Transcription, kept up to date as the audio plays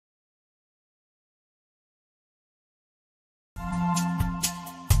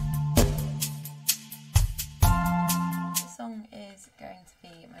going to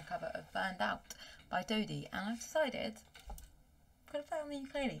be my cover of Burned Out by Dodie, and I've decided I'm going to play on the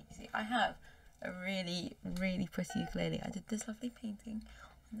ukulele. You see, I have a really, really pretty ukulele. I did this lovely painting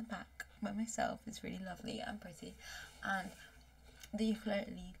on the back by myself. It's really lovely and pretty, and the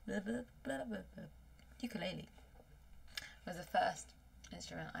ukulele was the first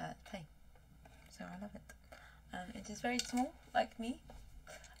instrument I like to play, so I love it. It is very small, like me,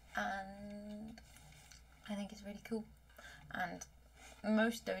 and I think it's really cool. And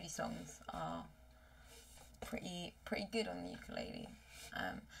most Dodie songs are pretty good on the ukulele.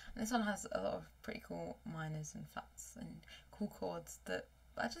 And this one has a lot of pretty cool minors and flats and cool chords that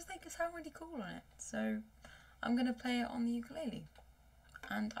I just think sound really cool on it. So I'm going to play it on the ukulele,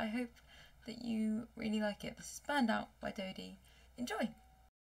 and I hope that you really like it. This is Burned Out by Dodie. Enjoy!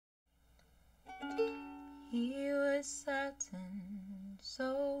 He was certain,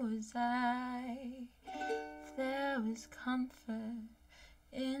 so was I. There was comfort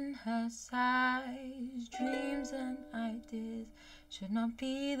in her sighs. Dreams and ideas should not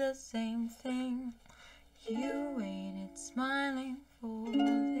be the same thing. You waited smiling for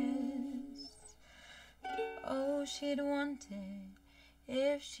this. Oh, she'd want it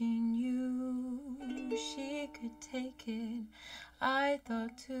if she knew she could take it. I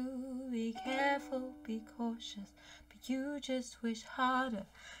thought to be careful, be cautious, but you just wish harder.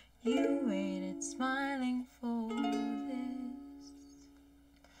 You waited smiling for this,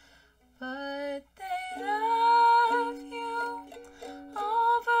 but they love you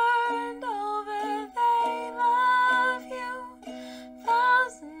over and over. They love you,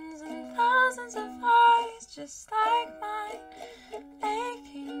 thousands and thousands of eyes just like mine,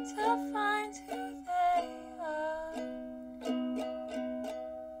 aching to find who they are.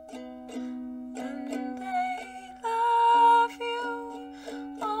 And they love you,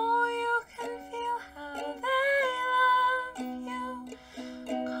 oh, you can feel how they love you.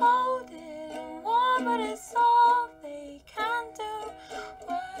 Colded and warm, but it's all they can do.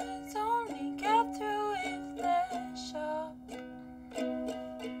 Words only get through if they're sharp.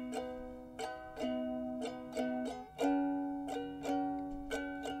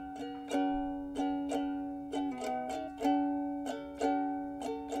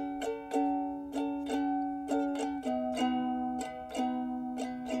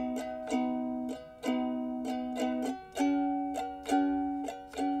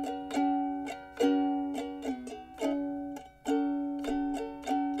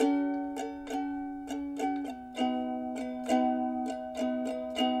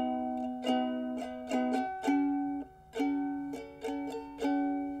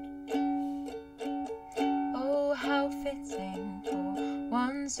 Fitting for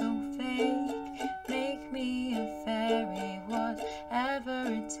one so fake. Make me a fairy, whatever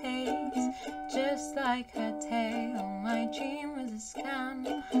it takes. Just like her tale, my dream was a scam.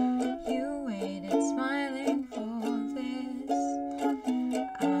 You waited smiling for this.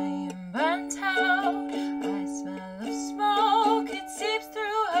 I am burnt out, I smell of smoke. It seeps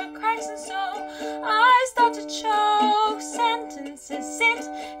through her cracks, and so I start to choke. Sentences sit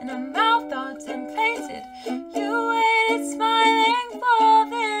in her mouth, thoughts implanted. You waited smiling for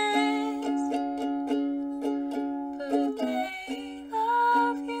this, but they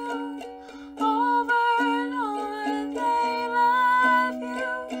love you over and over. They love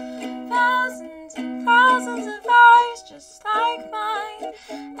you, thousands and thousands of eyes just like mine,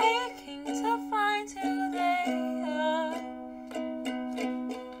 aching to find who they are.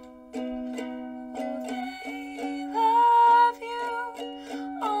 Oh, they love you,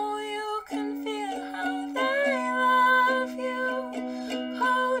 oh, you can feel how they love you.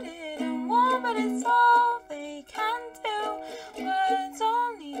 Coated and warm, but it's all they can do. Words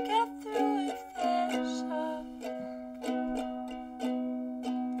only get through if they're sharp.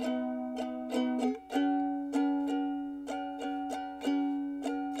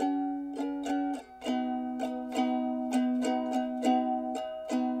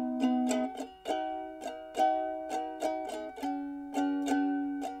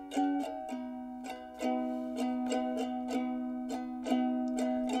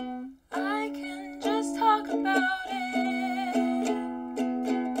 I can just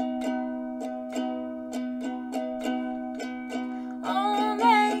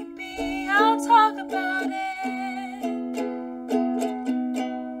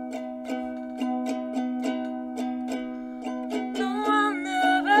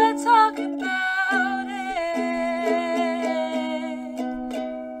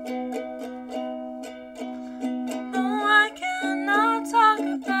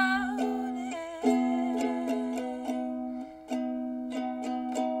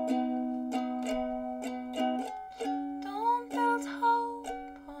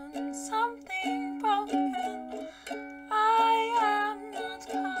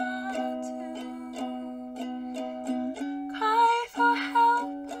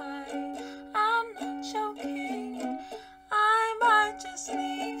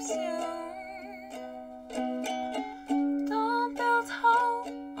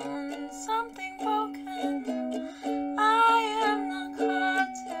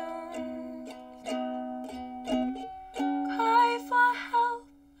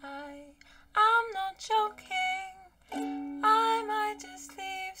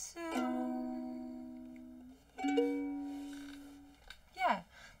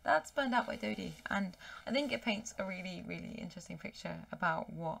that's Burned Out by Dodie, and I think it paints a really, really interesting picture about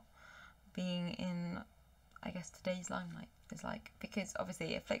what being in, I guess, today's limelight is like, because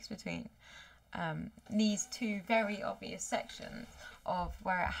obviously it flicks between these two very obvious sections of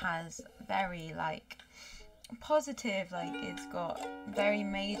where it has very like positive, like it's got very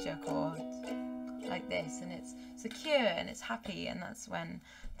major chords like this, and it's secure and it's happy, and that's when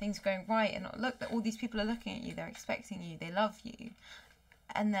things are going right, and look, that all these people are looking at you, they're expecting you, they love you.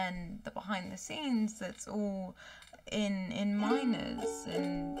 And then the behind the scenes, that's all in minors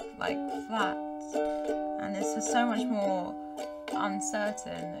and like flats, and it's just so much more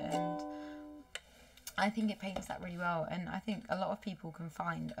uncertain, and I think it paints that really well. And I think a lot of people can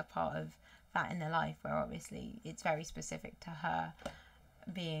find a part of that in their life where obviously it's very specific to her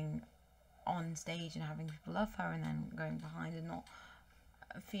being on stage and having people love her, and then going behind and not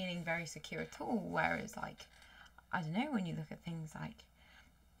feeling very secure at all. Whereas like, I don't know, when you look at things like,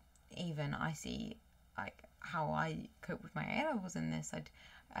 even I see like how I cope with my A-levels in this,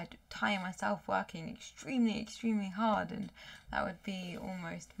 I'd tire myself working extremely hard, and that would be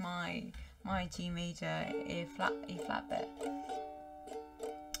almost my G major E flat bit,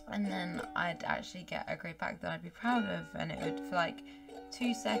 and then I'd actually get a grade back that I'd be proud of, and it would, for like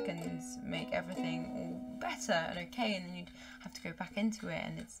 2 seconds, make everything all better and okay, and then you'd have to go back into it,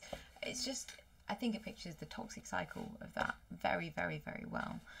 and it's just, I think it pictures the toxic cycle of that very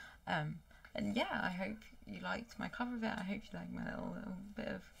well. And yeah, I hope you liked my cover of it. I hope you liked my little bit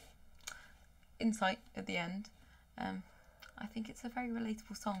of insight at the end. I think it's a very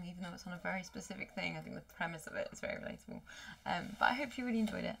relatable song, even though it's on a very specific thing. I think the premise of it is very relatable. But I hope you really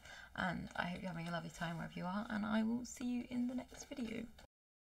enjoyed it, and I hope you're having a lovely time wherever you are, and I will see you in the next video.